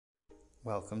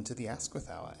Welcome to the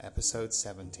Asquith Hour, episode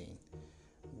 17.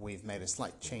 We've made a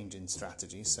slight change in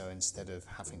strategy, so instead of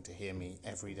having to hear me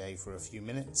every day for a few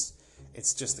minutes,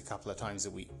 it's just a couple of times a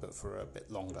week, but for a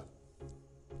bit longer.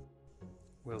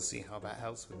 We'll see how that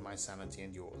helps with my sanity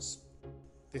and yours.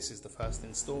 This is the first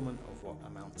installment of what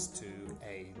amounts to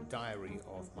a diary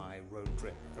of my road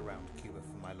trip around Cuba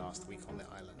for my last week on the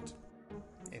island.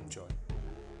 Enjoy.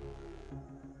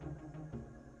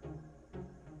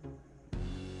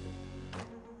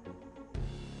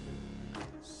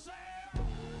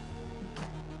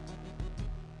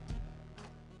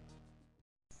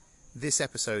 This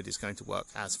episode is going to work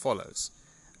as follows.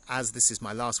 As this is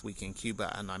my last week in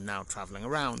Cuba and I'm now travelling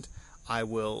around, I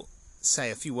will say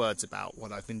a few words about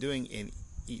what I've been doing in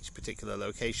each particular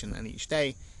location and each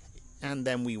day, and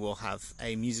then we will have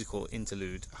a musical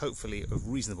interlude, hopefully of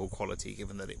reasonable quality,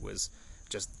 given that it was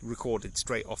just recorded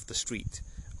straight off the street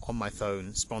on my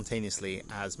phone spontaneously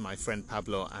as my friend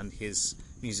Pablo and his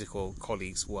musical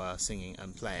colleagues were singing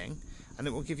and playing, and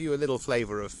it will give you a little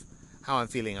flavour of how I'm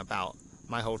feeling about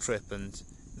my whole trip and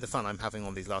the fun I'm having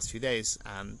on these last few days,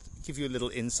 and give you a little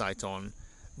insight on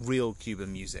real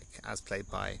Cuban music as played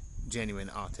by genuine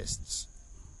artists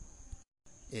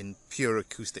in pure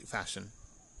acoustic fashion.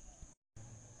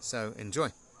 So enjoy.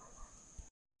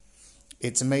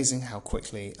 It's amazing how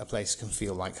quickly a place can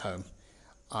feel like home.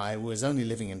 I was only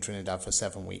living in Trinidad for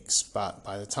 7 weeks, but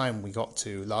by the time we got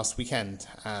to last weekend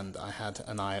and I had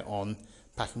an eye on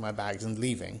packing my bags and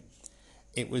leaving,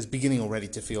 it was beginning already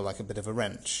to feel like a bit of a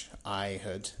wrench. I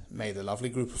had made a lovely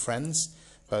group of friends,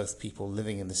 both people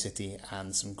living in the city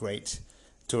and some great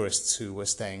tourists who were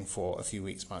staying for a few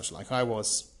weeks, much like I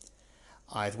was.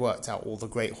 I'd worked out all the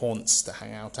great haunts to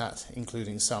hang out at,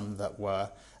 including some that were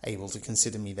able to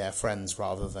consider me their friends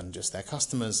rather than just their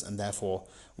customers, and therefore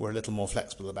were a little more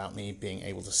flexible about me being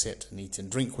able to sit and eat and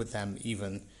drink with them,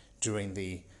 even during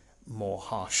the more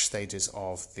harsh stages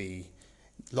of the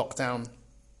lockdown.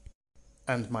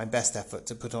 And my best effort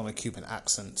to put on a Cuban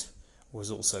accent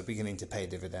was also beginning to pay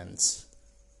dividends.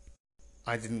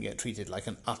 I didn't get treated like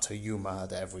an utter yuma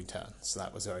at every turn, so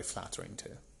that was very flattering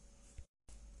too.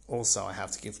 Also, I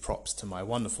have to give props to my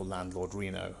wonderful landlord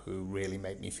Reno, who really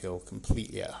made me feel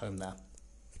completely at home there.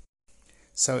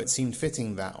 So it seemed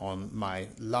fitting that on my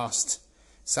last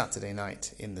Saturday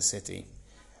night in the city,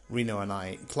 Reno and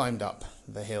I climbed up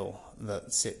the hill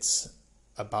that sits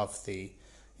above the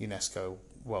UNESCO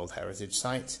World Heritage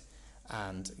Site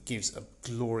and gives a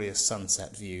glorious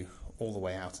sunset view all the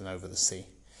way out and over the sea.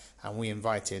 And we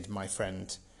invited my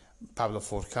friend Pablo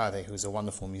Forcade, who's a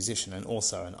wonderful musician and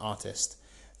also an artist,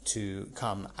 to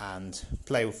come and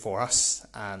play for us,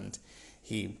 and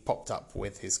he popped up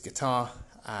with his guitar,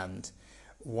 and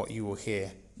what you will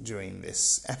hear during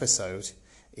this episode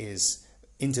is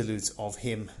interludes of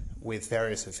him with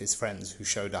various of his friends who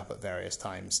showed up at various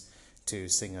times to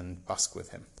sing and busk with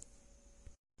him.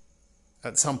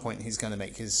 At some point he's going to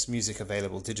make his music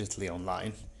available digitally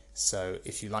online, so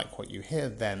if you like what you hear,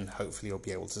 then hopefully you'll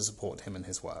be able to support him and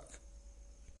his work.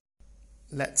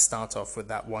 Let's start off with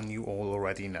that one you all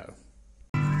already know.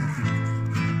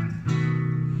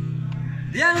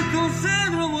 De Alto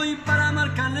Cedro voy para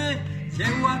Marcané,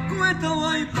 llego a Cueto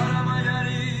voy para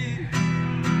Mayarí.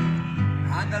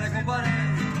 Ándale, compadre.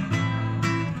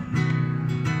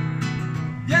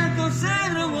 De Alto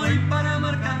Cedro voy para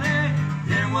Marcané,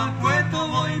 llego a Cueto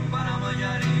voy para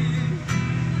Mayarí.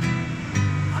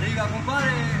 Arriba,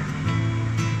 compadre.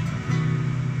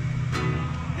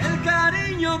 El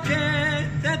cariño que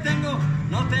te tengo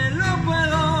no te lo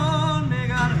puedo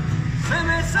negar. Se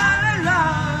me sale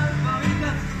la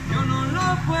babita, yo no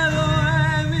lo puedo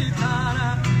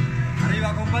evitar.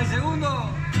 Arriba, compadre, segundo.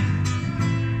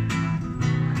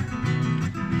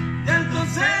 Del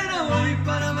Tocero voy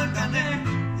para Marcané,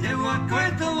 llego a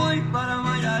Cueto voy para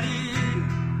Mayarí.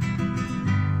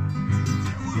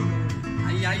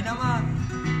 Ahí nada más.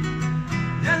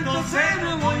 Del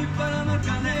Tocero voy para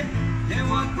Marcané,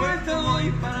 llego a Cueto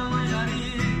voy para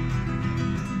Mayarí.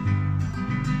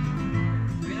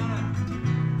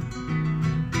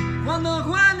 Cuando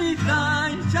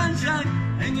Juanita y Chan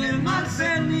Chan en el mar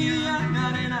ceñían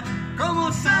arena,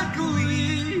 como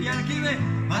sacudí y alquive,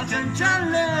 a Chan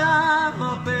Chan le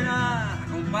daba pena.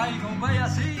 Compay,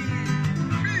 así.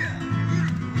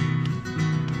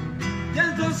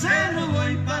 Del Tocero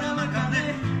voy para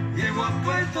Marcané, llego a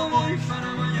Puerto voy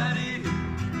para Mayarí.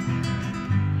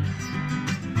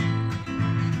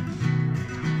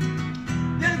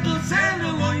 Del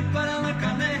Tocero voy para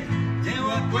Marcané,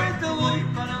 llego a Puerto voy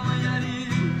para Mayarí.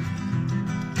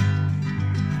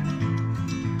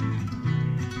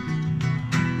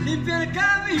 Limpia el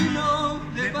camino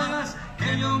de pagas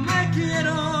que yo me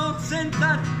quiero sentir.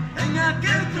 estar en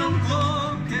aquel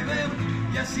tronco que veo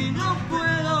y así no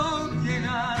puedo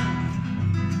llegar.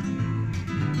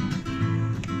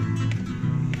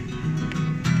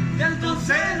 De Alto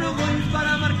Cerro voy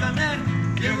para Marcaner,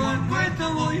 llego al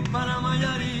Cueto voy para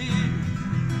Mayarí.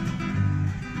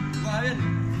 Va bien,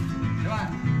 se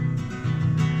va.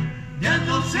 De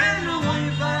Alto Cerro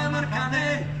voy para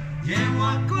Marcaner, llego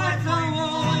al Cueto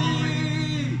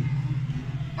voy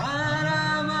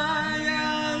para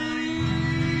Mayarí.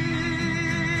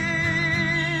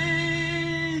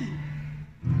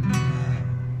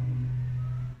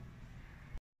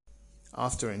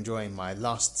 After enjoying my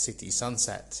last city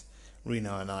sunset,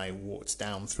 Reno and I walked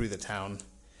down through the town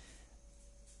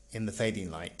in the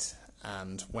fading light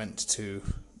and went to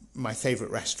my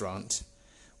favourite restaurant,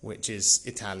 which is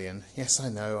Italian. Yes, I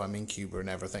know, I'm in Cuba and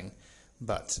everything,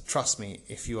 but trust me,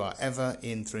 if you are ever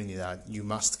in Trinidad, you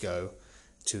must go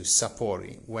to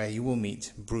Sapori, where you will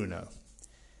meet Bruno.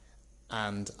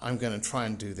 And I'm going to try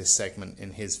and do this segment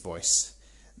in his voice.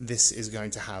 This is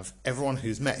going to have everyone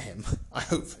who's met him, I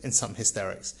hope, in some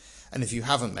hysterics. And if you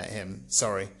haven't met him,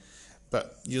 sorry,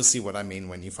 but you'll see what I mean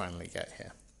when you finally get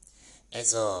here.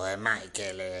 So,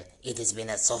 Michael, it has been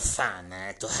so fun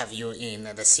to have you in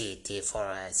the city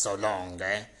for so long,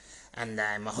 and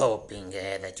I'm hoping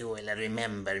that you will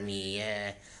remember me,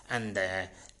 and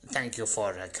thank you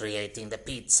for creating the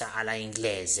pizza alla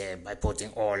inglese by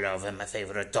putting all of my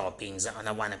favorite toppings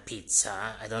on one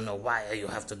pizza. I don't know why you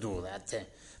have to do that,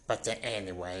 but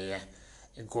anyway,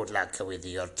 good luck with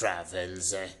your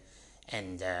travels.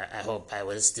 And I hope I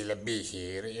will still be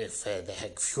here if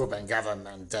the Cuban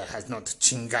government has not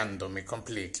chingando me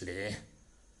completely.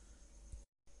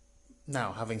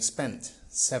 Now, having spent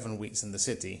 7 weeks in the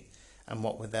city, and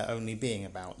what with there only being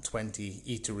about 20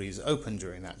 eateries open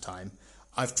during that time,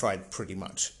 I've tried pretty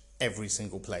much every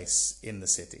single place in the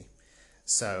city.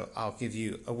 So I'll give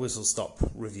you a whistle-stop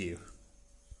review.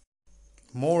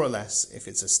 More or less, if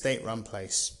it's a state-run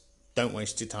place, don't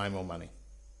waste your time or money.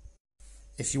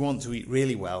 If you want to eat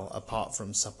really well, apart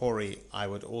from Sapori, I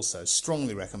would also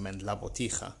strongly recommend La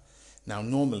Botija. Now,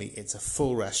 normally it's a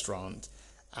full restaurant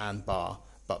and bar,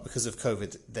 but because of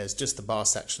COVID, there's just the bar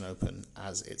section open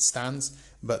as it stands,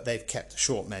 but they've kept a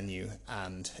short menu,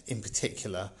 and in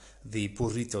particular, the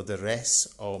burrito de res,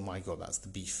 oh my god, that's the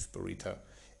beef burrito,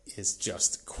 is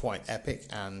just quite epic,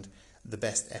 and the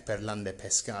best eperlan de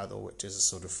pescado, which is a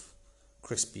sort of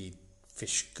crispy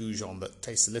fish goujon that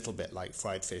tastes a little bit like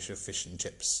fried fish or fish and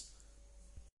chips.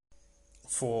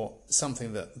 For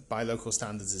something that by local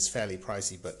standards is fairly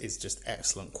pricey but is just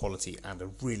excellent quality and a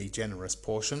really generous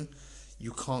portion,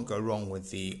 you can't go wrong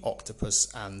with the octopus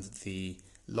and the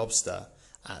lobster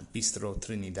at Bistro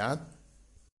Trinidad.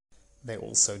 They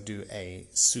also do a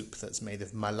soup that's made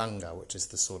of malanga, which is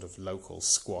the sort of local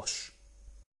squash.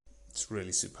 It's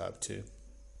really superb too.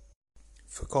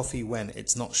 For coffee, when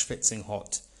it's not schwitzing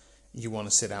hot, you want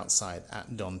to sit outside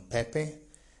at Don Pepe,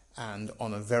 and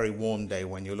on a very warm day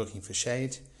when you're looking for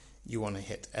shade, you want to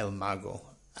hit El Mago.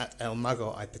 At El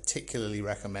Mago, I particularly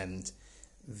recommend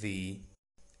the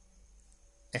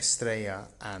Estrella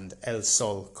and El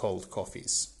Sol cold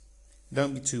coffees.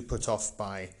 Don't be too put off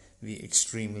by the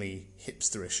extremely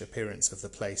hipsterish appearance of the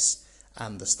place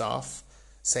and the staff.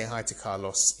 Say hi to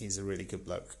Carlos, he's a really good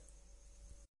bloke.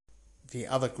 The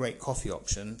other great coffee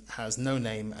option has no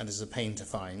name and is a pain to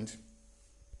find.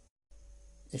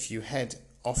 If you head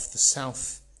off the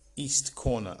southeast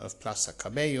corner of Plaza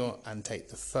Cabello and take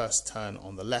the first turn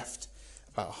on the left,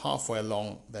 about halfway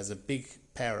along there's a big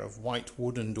pair of white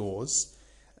wooden doors,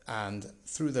 and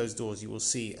through those doors you will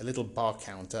see a little bar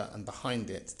counter, and behind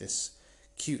it this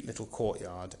cute little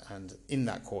courtyard, and in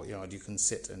that courtyard you can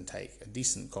sit and take a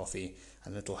decent coffee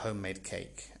and a little homemade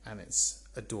cake, and it's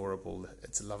adorable.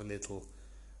 It's a lovely little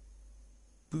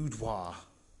boudoir.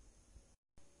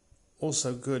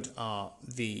 Also good are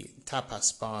the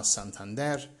Tapas Bar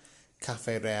Santander,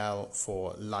 Café Real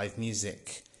for live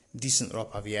music, decent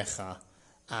ropa vieja,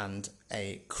 and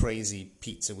a crazy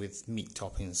pizza with meat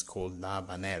toppings called La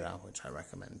Habanera, which I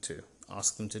recommend too.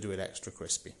 Ask them to do it extra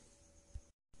crispy.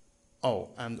 Oh,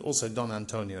 and also Don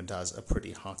Antonio does a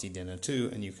pretty hearty dinner too,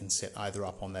 and you can sit either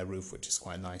up on their roof, which is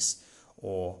quite nice,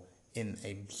 or in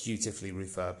a beautifully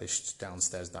refurbished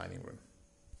downstairs dining room.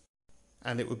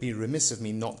 And it would be remiss of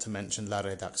me not to mention La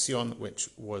Redacción, which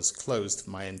was closed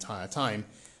my entire time,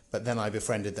 but then I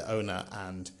befriended the owner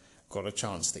and got a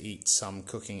chance to eat some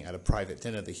cooking at a private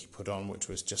dinner that he put on, which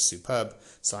was just superb,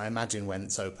 so I imagine when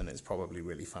it's open it's probably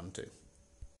really fun too.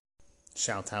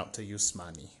 Shout out to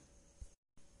Yusmani.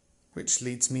 Which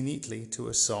leads me neatly to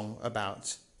a song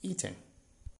about eating.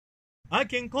 A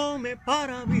quien come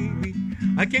para vivir,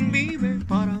 a quien vive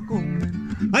para comer.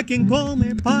 Hay quien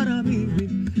come para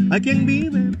vivir, hay quien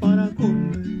vive para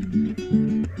comer.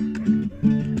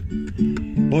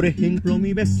 Por ejemplo,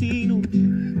 mi vecino,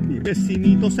 mi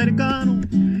vecinito cercano,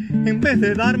 en vez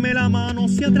de darme la mano,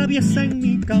 se atraviesa en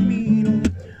mi camino.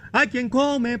 Hay quien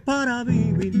come para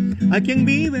vivir, hay quien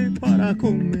vive para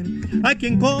comer. Hay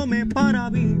quien come para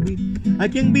vivir, hay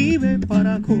quien vive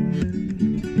para comer.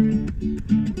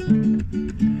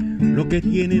 Lo que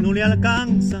tiene no le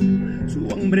alcanza, su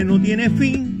hambre no tiene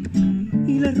fin,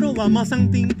 y le roba más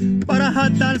santín para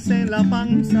jactarse en la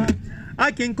panza.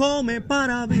 Hay quien come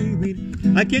para vivir,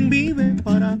 hay quien vive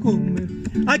para comer.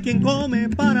 Hay quien come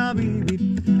para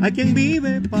vivir, hay quien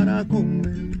vive para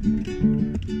comer.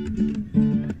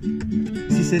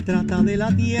 Si se trata de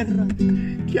la tierra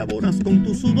que abonas con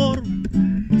tu sudor,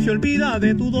 se olvida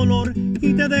de tu dolor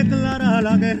y te declara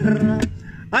la guerra.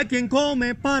 Hay quien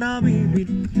come para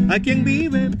vivir, hay quien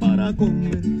vive para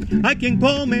comer. Hay quien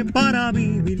come para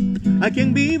vivir, hay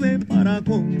quien vive para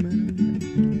comer.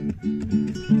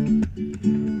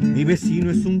 Mi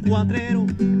vecino es un cuatrero,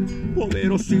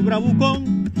 poderoso y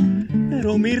bravucón,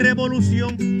 pero mi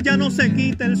revolución ya no se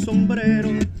quita el sombrero.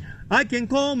 Hay quien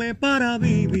come para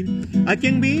vivir, hay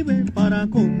quien vive para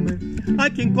comer.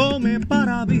 Hay quien come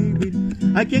para vivir,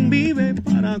 hay quien vive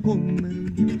para comer.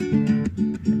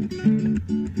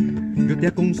 Yo te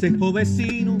aconsejo,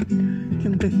 vecino, que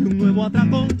antes de un nuevo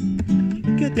atracón,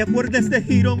 que te acuerdes de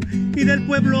Girón y del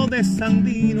pueblo de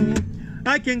Sandino.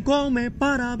 Hay quien come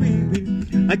para vivir,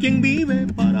 hay quien vive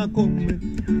para comer.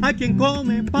 Hay quien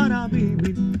come para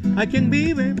vivir, hay quien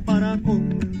vive para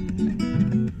comer.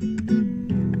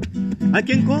 Hay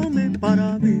quien come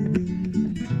para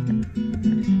vivir,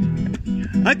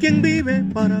 hay quien vive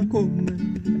para comer.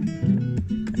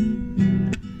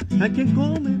 Hay quien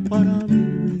come para vivir.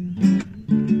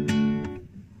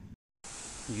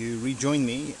 You rejoin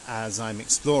me as I'm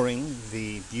exploring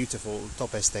the beautiful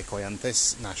Topes de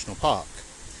Coyantes National Park.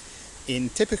 In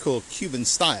typical Cuban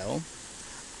style,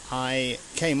 I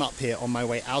came up here on my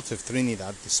way out of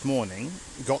Trinidad this morning,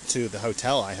 got to the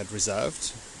hotel I had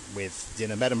reserved with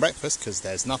dinner, bed and breakfast because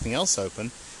there's nothing else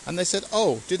open, and they said,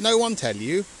 "Oh, did no one tell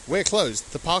you? We're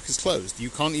closed. The park is closed. You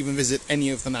can't even visit any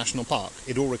of the national park.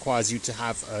 It all requires you to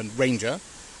have a ranger,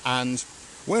 and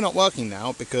we're not working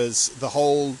now because the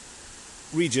whole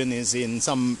region is in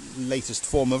some latest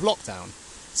form of lockdown."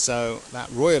 So that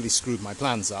royally screwed my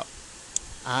plans up.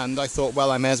 And I thought,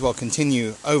 well, I may as well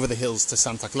continue over the hills to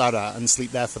Santa Clara and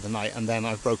sleep there for the night, and then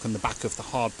I've broken the back of the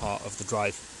hard part of the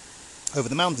drive over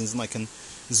the mountains, and I can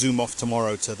zoom off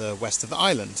tomorrow to the west of the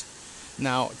island.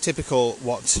 Now, typical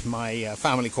what my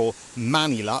family call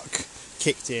manny luck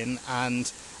kicked in,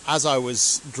 and as I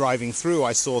was driving through,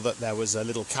 I saw that there was a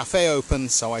little cafe open,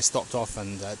 so I stopped off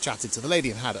and chatted to the lady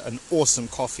and had an awesome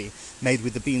coffee made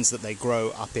with the beans that they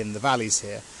grow up in the valleys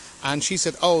here. And she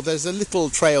said, "Oh, there's a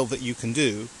little trail that you can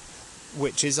do,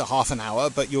 which is a half an hour,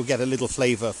 but you'll get a little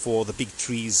flavour for the big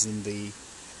trees and the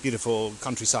beautiful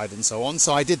countryside and so on."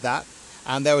 So I did that,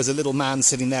 and there was a little man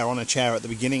sitting there on a chair at the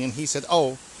beginning, and he said,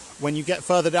 "Oh, when you get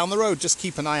further down the road, just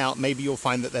keep an eye out. Maybe you'll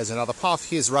find that there's another path.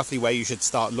 Here's roughly where you should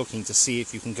start looking to see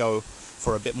if you can go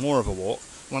for a bit more of a walk."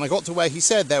 When I got to where he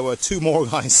said, there were two more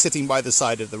guys sitting by the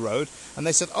side of the road, and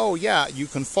they said, "Oh yeah, you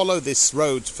can follow this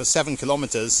road for 7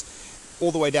 kilometers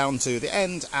all the way down to the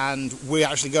end, and we're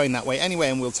actually going that way anyway,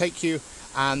 and we'll take you,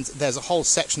 and there's a whole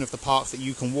section of the park that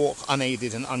you can walk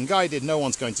unaided and unguided. No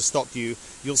one's going to stop you.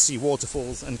 You'll see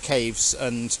waterfalls and caves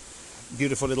and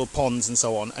beautiful little ponds and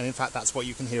so on." And in fact, that's what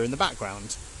you can hear in the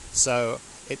background. So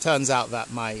it turns out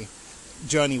that my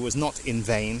journey was not in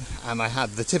vain, and I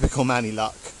had the typical manny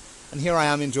luck. And here I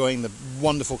am enjoying the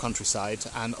wonderful countryside,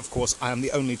 and of course I am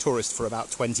the only tourist for about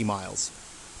 20 miles.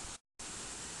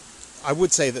 I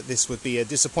would say that this would be a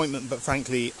disappointment, but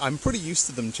frankly, I'm pretty used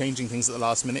to them changing things at the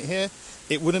last minute here.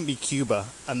 It wouldn't be Cuba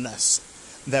unless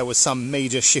there was some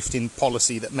major shift in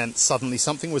policy that meant suddenly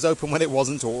something was open when it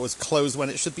wasn't, or was closed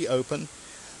when it should be open.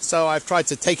 So I've tried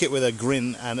to take it with a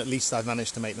grin, and at least I've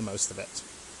managed to make the most of it.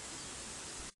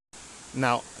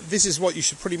 Now, this is what you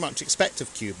should pretty much expect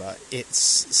of Cuba.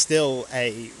 It's still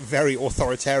a very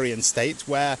authoritarian state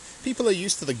where people are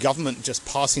used to the government just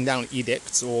passing down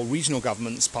edicts, or regional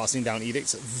governments passing down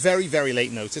edicts at very, very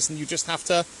late notice, and you just have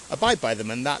to abide by them,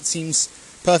 and that seems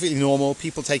perfectly normal.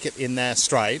 People take it in their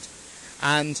stride.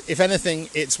 And if anything,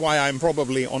 it's why I'm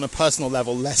probably on a personal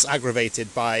level less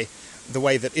aggravated by the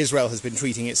way that Israel has been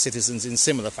treating its citizens in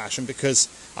similar fashion, because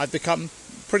I've become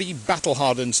pretty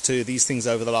battle-hardened to these things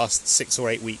over the last 6 or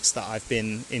 8 weeks that I've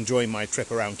been enjoying my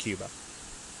trip around Cuba.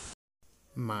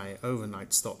 My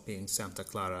overnight stop being Santa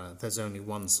Clara, there's only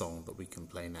one song that we can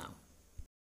play now.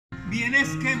 Vienes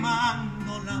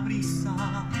quemando la brisa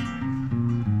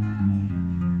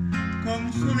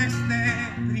soles de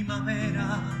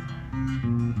primavera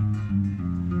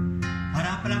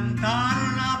para plantar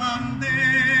la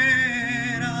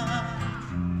bandera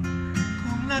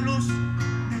con la luz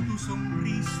de tu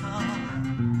sonrisa.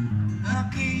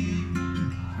 Aquí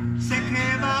se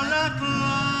queda la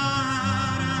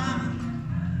clara,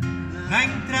 la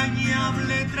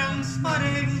entrañable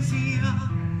transparencia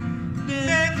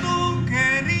de tu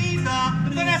querida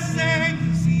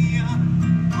presencia,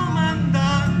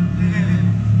 comandante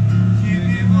Che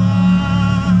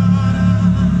Guevara.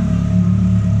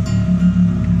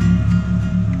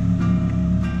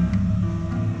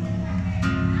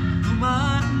 Tu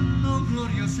mano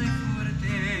gloriosa y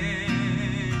fuerte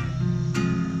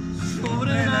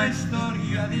sobre la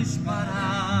historia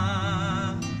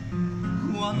dispara,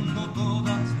 cuando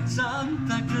toda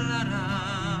Santa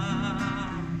Clara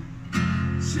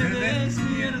se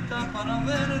despierta para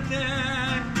verte.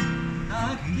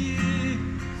 Aquí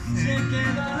se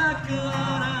queda la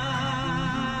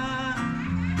clara,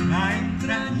 la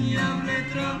entrañable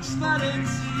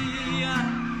transparencia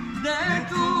de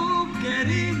tu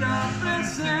querida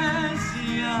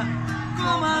presencia,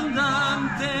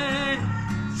 comandante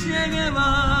Che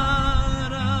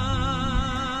Guevara.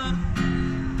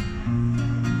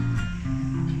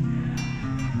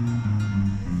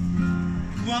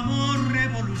 Tu amor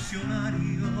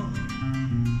revolucionario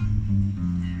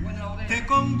te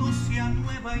conduce a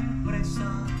nueva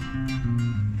empresa,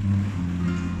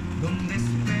 donde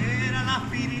espera la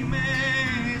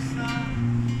firmeza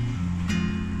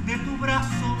de tu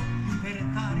brazo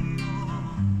libertario.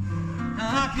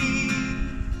 Aquí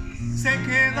se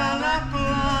queda la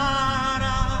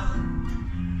clara,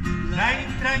 la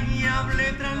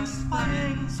entrañable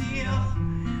transparencia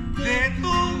de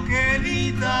tu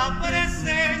querida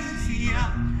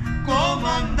presencia,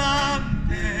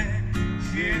 comandante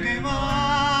Che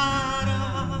Guevara.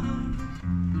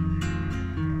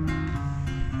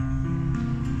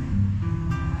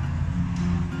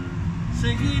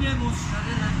 Seguiremos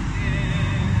adelante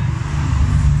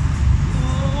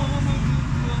como tú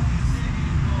has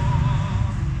seguido,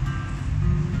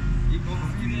 y con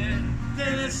Fidel te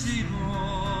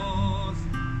decimos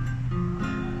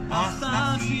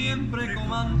hasta siempre,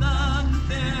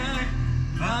 comandante.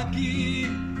 Aquí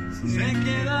se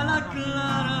queda la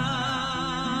clara,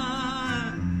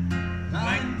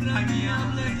 la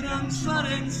entrañable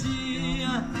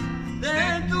transparencia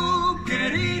de tu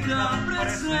querida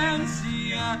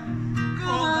presencia,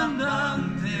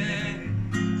 comandante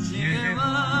Che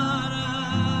Guevara.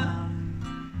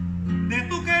 De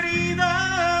tu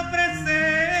querida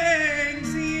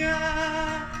presencia,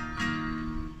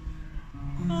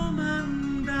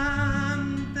 comandante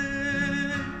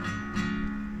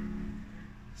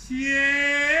Che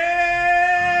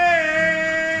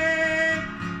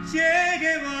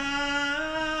Guevara.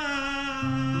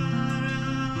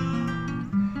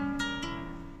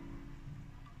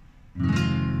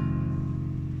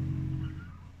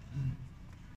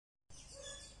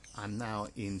 I'm now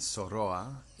in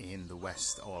Soroa in the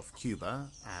west of Cuba,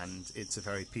 and it's a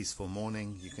very peaceful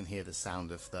morning. You can hear the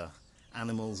sound of the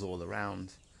animals all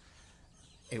around.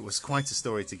 It was quite a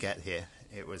story to get here.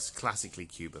 It was classically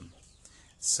Cuban.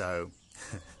 So,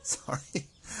 sorry,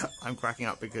 I'm cracking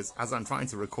up because as I'm trying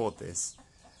to record this,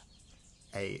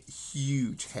 a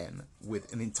huge hen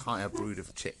with an entire brood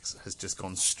of chicks has just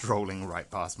gone strolling right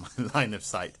past my line of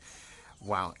sight.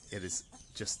 Wow, it is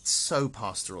just so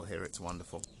pastoral here, it's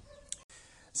wonderful.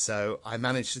 So I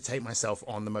managed to take myself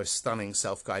on the most stunning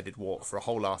self-guided walk for a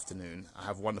whole afternoon. I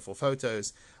have wonderful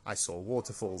photos. I saw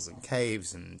waterfalls and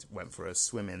caves and went for a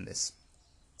swim in this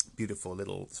beautiful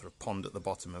little sort of pond at the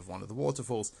bottom of one of the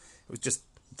waterfalls. It was just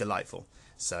delightful.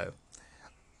 So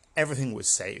everything was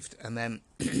saved, and then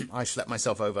I schlepped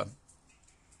myself over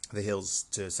the hills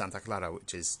to Santa Clara,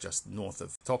 which is just north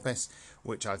of Topes,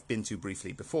 which I've been to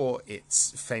briefly before.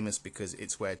 It's famous because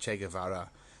it's where Che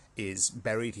Guevara is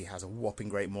buried. He has a whopping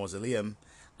great mausoleum,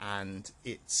 and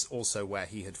it's also where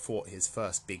he had fought his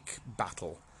first big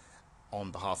battle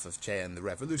on behalf of Che and the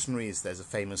revolutionaries. There's a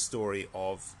famous story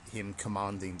of him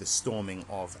commanding the storming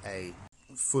of a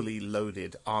fully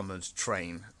loaded armoured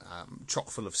train, chock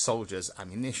full of soldiers,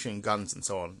 ammunition, guns and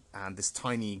so on, and this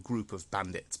tiny group of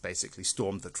bandits basically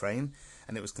stormed the train,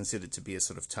 and it was considered to be a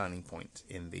sort of turning point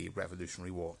in the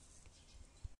Revolutionary War.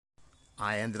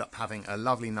 I ended up having a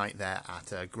lovely night there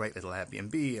at a great little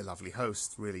Airbnb, a lovely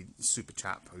host, really super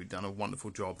chap who'd done a wonderful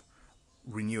job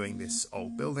renewing this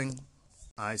old building.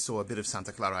 I saw a bit of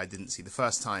Santa Clara I didn't see the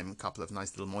first time, a couple of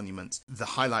nice little monuments, the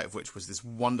highlight of which was this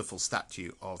wonderful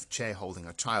statue of Che holding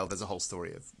a child. There's a whole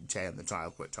story of Che and the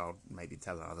child, which I'll maybe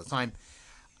tell another time.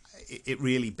 It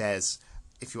really bears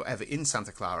if you're ever in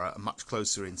Santa Clara, a much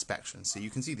closer inspection. So you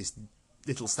can see this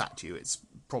little statue. It's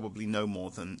probably no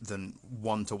more than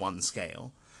 1-to-1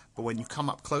 scale. But when you come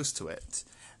up close to it,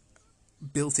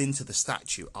 built into the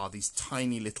statue are these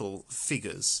tiny little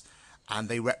figures, and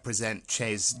they represent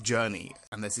Che's journey.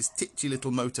 And there's this titchy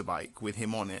little motorbike with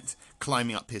him on it,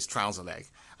 climbing up his trouser leg.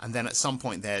 And then at some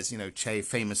point there's, Che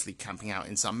famously camping out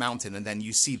in some mountain, and then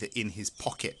you see that in his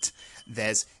pocket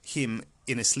there's him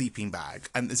in a sleeping bag.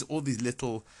 And there's all these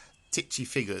little titchy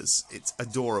figures. It's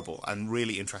adorable and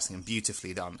really interesting and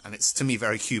beautifully done. And it's, to me,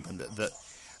 very Cuban that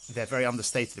they're very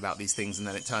understated about these things, and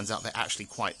then it turns out they're actually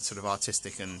quite sort of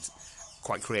artistic and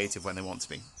quite creative when they want to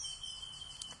be.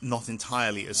 Not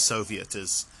entirely as Soviet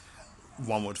as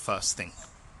one would first think.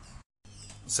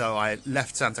 So I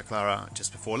left Santa Clara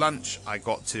just before lunch. I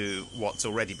got to what's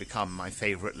already become my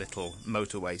favourite little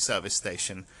motorway service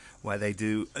station, where they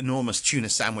do enormous tuna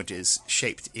sandwiches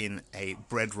shaped in a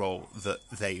bread roll that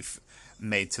they've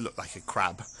made to look like a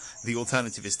crab. The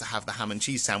alternative is to have the ham and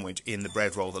cheese sandwich in the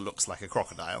bread roll that looks like a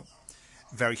crocodile.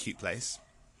 Very cute place.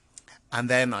 And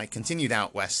then I continued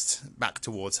out west, back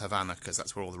towards Havana, because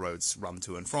that's where all the roads run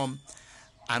to and from.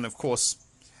 And of course,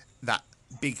 that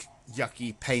big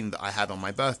yucky pain that I had on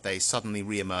my birthday suddenly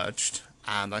re-emerged,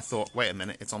 and I thought, wait a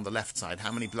minute, it's on the left side.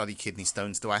 How many bloody kidney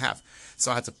stones do I have?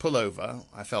 So I had to pull over.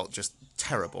 I felt just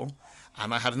terrible,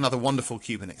 and I had another wonderful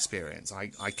Cuban experience.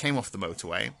 I came off the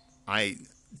motorway. I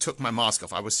took my mask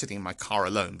off. I was sitting in my car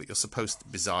alone, but you're supposed to,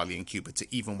 bizarrely in Cuba, to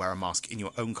even wear a mask in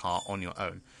your own car on your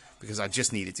own, because I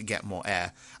just needed to get more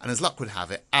air. And as luck would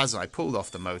have it, as I pulled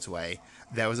off the motorway,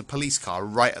 there was a police car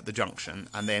right at the junction,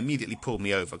 and they immediately pulled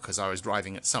me over because I was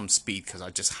driving at some speed because I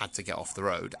just had to get off the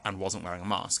road and wasn't wearing a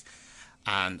mask.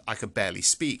 And I could barely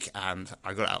speak, and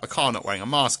I got out of the car not wearing a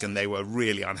mask, and they were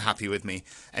really unhappy with me.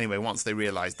 Anyway, once they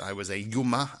realized I was a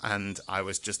yuma and I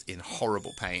was just in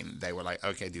horrible pain, they were like,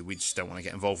 okay, dude, we just don't want to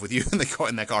get involved with you. And they got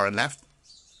in their car and left.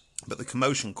 But the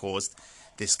commotion caused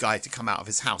this guy to come out of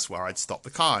his house where I'd stopped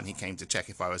the car, and he came to check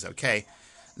if I was okay.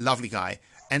 Lovely guy.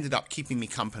 Ended up keeping me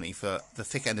company for the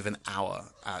thick end of an hour.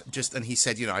 And he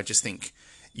said, I just think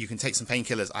you can take some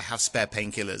painkillers. I have spare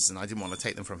painkillers, and I didn't want to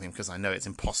take them from him because I know it's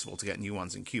impossible to get new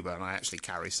ones in Cuba, and I actually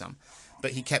carry some.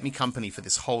 But he kept me company for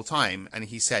this whole time, and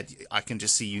he said, I can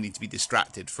just see you need to be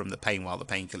distracted from the pain while the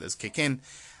painkillers kick in.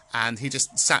 And he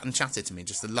just sat and chatted to me.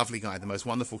 Just a lovely guy, the most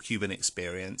wonderful Cuban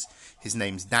experience. His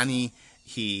name's Danny.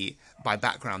 He, by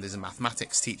background, is a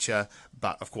mathematics teacher,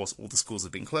 but of course all the schools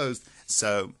have been closed.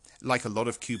 So, like a lot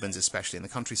of Cubans, especially in the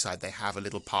countryside, they have a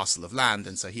little parcel of land,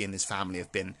 and so he and his family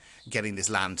have been getting this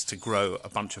land to grow a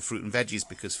bunch of fruit and veggies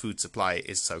because food supply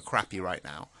is so crappy right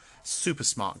now. Super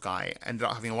smart guy. Ended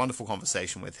up having a wonderful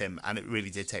conversation with him, and it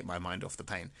really did take my mind off the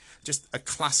pain. Just a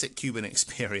classic Cuban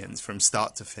experience from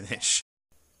start to finish.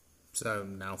 So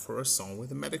now for a song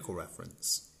with a medical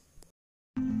reference.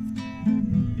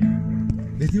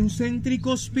 Desde un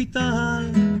céntrico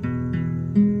hospital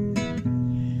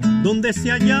donde se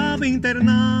hallaba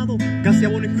internado, casi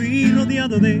abónico y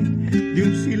rodeado de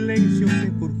un silencio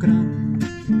sepulcral,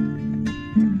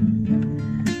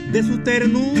 de su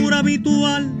ternura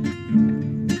habitual,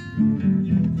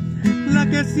 la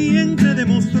que siempre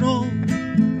demostró,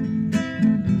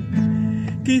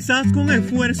 quizás con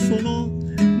esfuerzo no,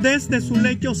 desde su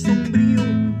lecho sombrío,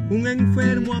 un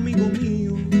enfermo amigo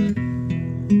mío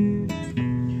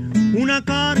una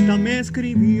carta me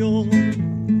escribió.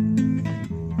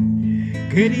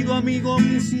 Querido amigo,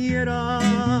 quisiera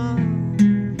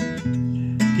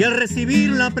que al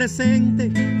recibirla presente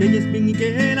te halles bien y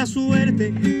que la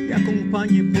suerte te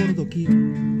acompañe por doquier.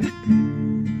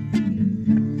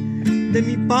 De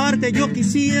mi parte yo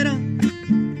quisiera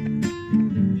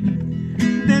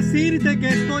decirte que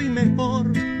estoy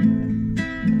mejor.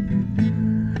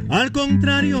 Al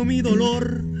contrario, mi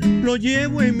dolor lo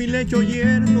llevo en mi lecho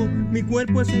yerto, mi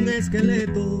cuerpo es un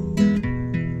esqueleto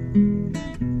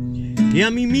que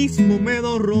a mí mismo me da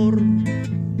horror.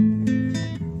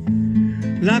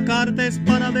 La carta es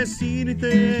para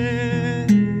decirte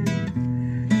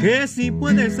que si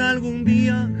puedes algún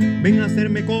día ven a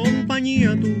hacerme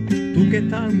compañía, tú que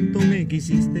tanto me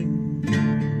quisiste.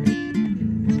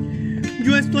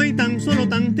 Yo estoy tan solo,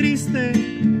 tan triste,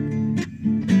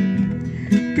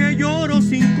 que lloro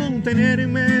sin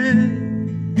contenerme.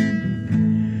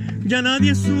 Ya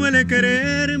nadie suele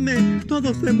quererme,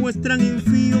 todos se muestran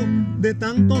infíos de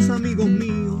tantos amigos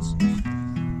míos.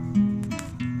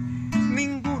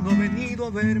 Ninguno ha venido a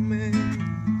verme,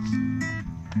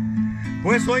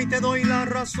 pues hoy te doy la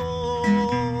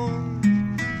razón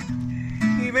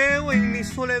y veo en mi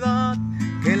soledad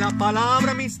que la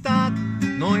palabra amistad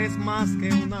no es más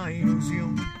que una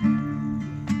ilusión.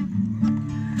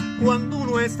 Cuando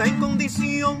uno está en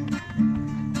condición,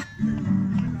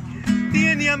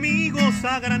 tiene amigos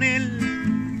a granel.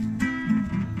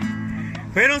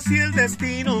 Pero si el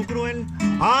destino cruel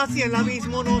hacia el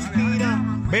abismo nos tira,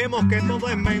 vemos que todo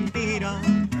es mentira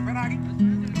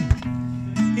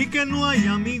y que no hay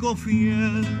amigo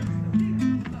fiel.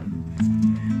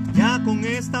 Ya con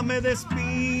esta me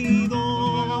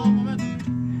despido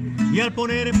y al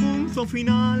poner punto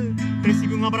final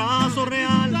recibe un abrazo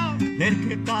real del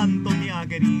que tanto te ha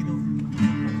querido.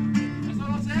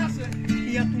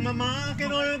 Y a tu mamá que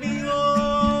no olvido,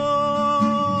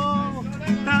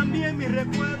 también mi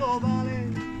recuerdo dale.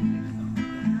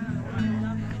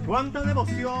 Cuánta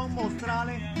devoción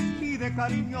mostrarle y de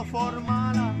cariño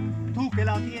formarla, tú que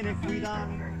la tienes cuidar.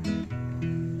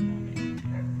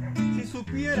 Si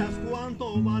supieras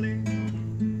cuánto vale.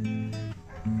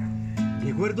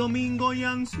 Llegó el domingo y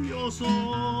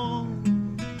ansioso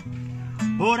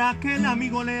por aquel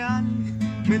amigo leal,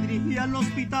 me dirigí al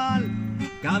hospital,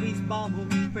 cabizbajo,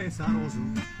 pesaroso.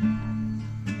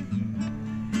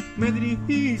 Me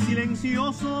dirigí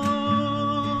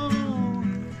silencioso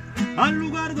al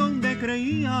lugar donde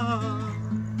creía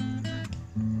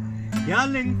que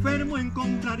al enfermo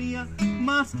encontraría,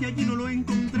 más que allí no lo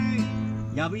encontré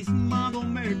y abismado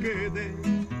me quedé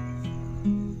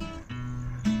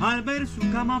al ver su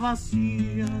cama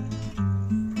vacía.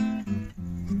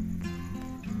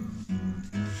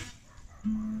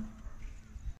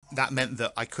 That meant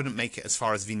that I couldn't make it as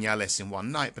far as Viñales in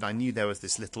one night, but I knew there was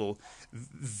this little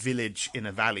village in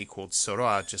a valley called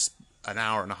Soroa, just an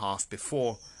hour and a half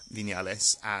before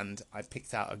Viñales, and I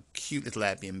picked out a cute little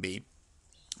Airbnb,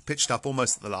 pitched up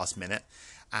almost at the last minute,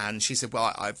 and she said,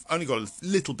 well, I've only got a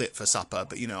little bit for supper,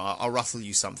 but, you know, I'll rustle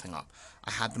you something up.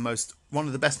 I had one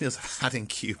of the best meals I've had in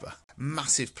Cuba.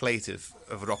 Massive plate of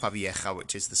ropa vieja,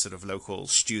 which is the sort of local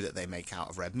stew that they make out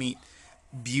of red meat.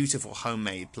 Beautiful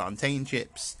homemade plantain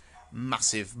chips.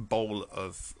 Massive bowl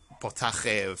of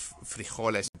potaje, of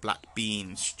frijoles, black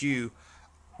bean stew.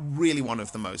 Really one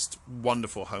of the most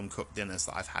wonderful home-cooked dinners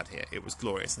that I've had here. It was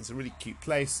glorious. And it's a really cute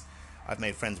place. I've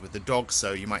made friends with the dog,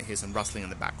 so you might hear some rustling in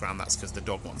the background. That's because the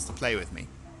dog wants to play with me.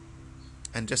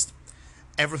 And just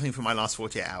everything from my last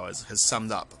 48 hours has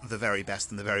summed up the very best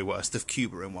and the very worst of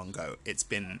Cuba in one go. It's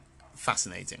been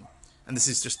fascinating. And this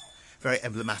is just very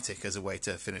emblematic as a way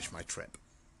to finish my trip.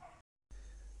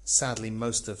 Sadly,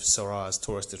 most of Sora's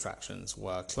tourist attractions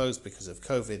were closed because of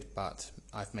COVID, but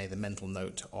I've made a mental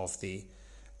note of the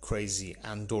crazy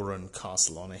Andorran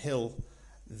castle on a hill,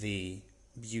 the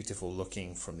beautiful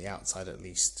looking, from the outside at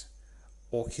least,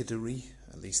 orchidery,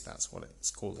 at least that's what it's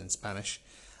called in Spanish,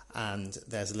 and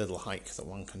there's a little hike that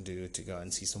one can do to go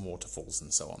and see some waterfalls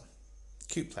and so on.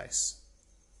 Cute place.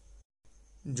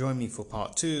 Join me for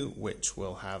part 2, which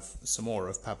will have some more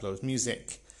of Pablo's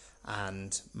music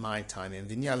and my time in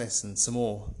Viñales and some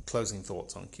more closing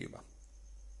thoughts on Cuba.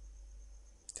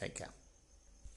 Take care.